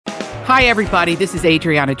Hi, everybody. This is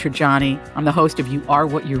Adriana Trajani. I'm the host of You Are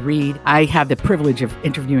What You Read. I have the privilege of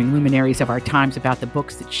interviewing luminaries of our times about the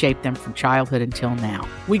books that shaped them from childhood until now.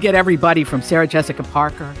 We get everybody from Sarah Jessica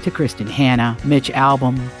Parker to Kristen Hanna, Mitch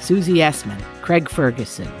Albom, Susie Essman, Craig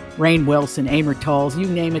Ferguson, Rainn Wilson, Amor Towles, you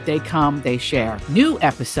name it, they come, they share. New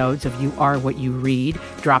episodes of You Are What You Read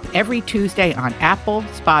drop every Tuesday on Apple,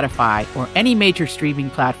 Spotify, or any major streaming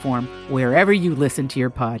platform wherever you listen to your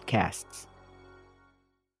podcasts.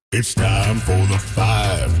 It's time for the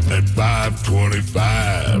 5 at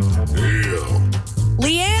 525. Yeah.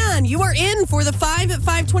 Leanne, you are in for the 5 at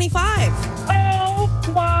 525. Oh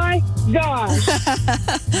my gosh.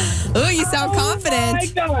 Oh, you sound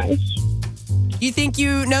confident. Oh my gosh. You think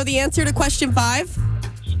you know the answer to question 5?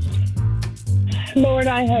 Lord,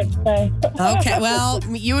 I hope so. Okay, well,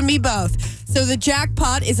 you and me both. So the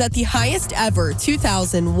jackpot is at the highest ever,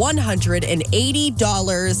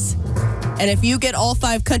 $2,180. And if you get all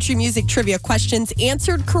 5 country music trivia questions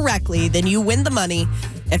answered correctly, then you win the money.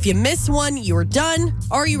 If you miss one, you're done.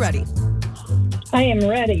 Are you ready? I am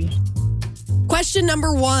ready. Question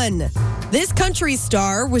number 1. This country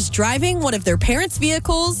star was driving one of their parents'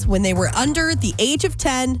 vehicles when they were under the age of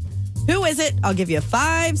 10. Who is it? I'll give you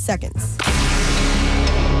 5 seconds.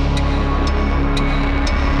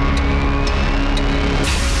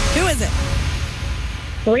 Who is it?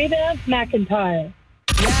 Reba McEntire.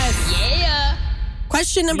 Yes. Yeah.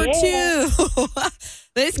 Question number 2.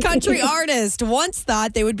 This country artist once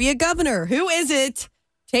thought they would be a governor. Who is it?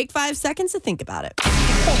 Take 5 seconds to think about it.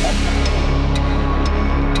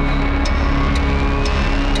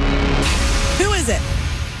 Who is it?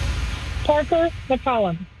 Parker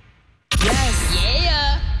McCollum. Yes.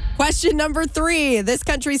 Yeah. Question number 3. This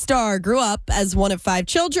country star grew up as one of 5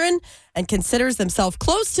 children and considers themselves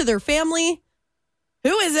close to their family.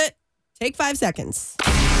 Who is it? Take 5 seconds.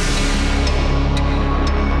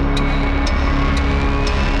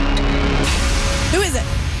 Who is it?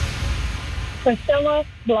 Priscilla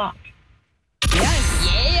Block. Yes.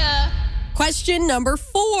 Yeah. Question number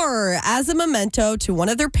 4. As a memento to one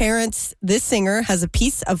of their parents, this singer has a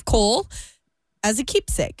piece of coal as a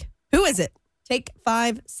keepsake. Who is it? Take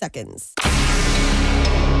 5 seconds.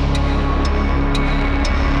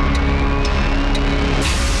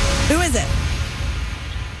 Who is it?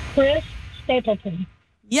 Chris Stapleton.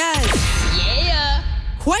 Yes. Yeah.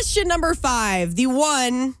 Question number 5. The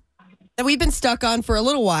one that we've been stuck on for a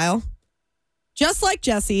little while. Just like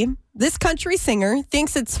Jesse, this country singer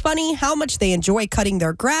thinks it's funny how much they enjoy cutting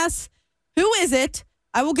their grass. Who is it?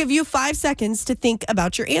 I will give you 5 seconds to think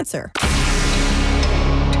about your answer.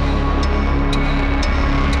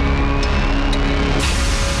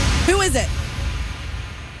 Who is it?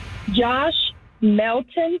 Josh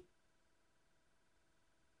Melton.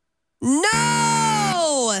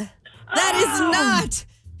 No! That is not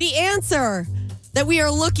the answer that we are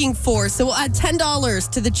looking for. So we'll add $10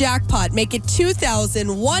 to the jackpot, make it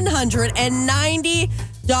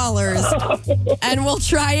 $2,190. And we'll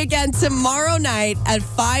try again tomorrow night at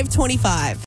 5:25.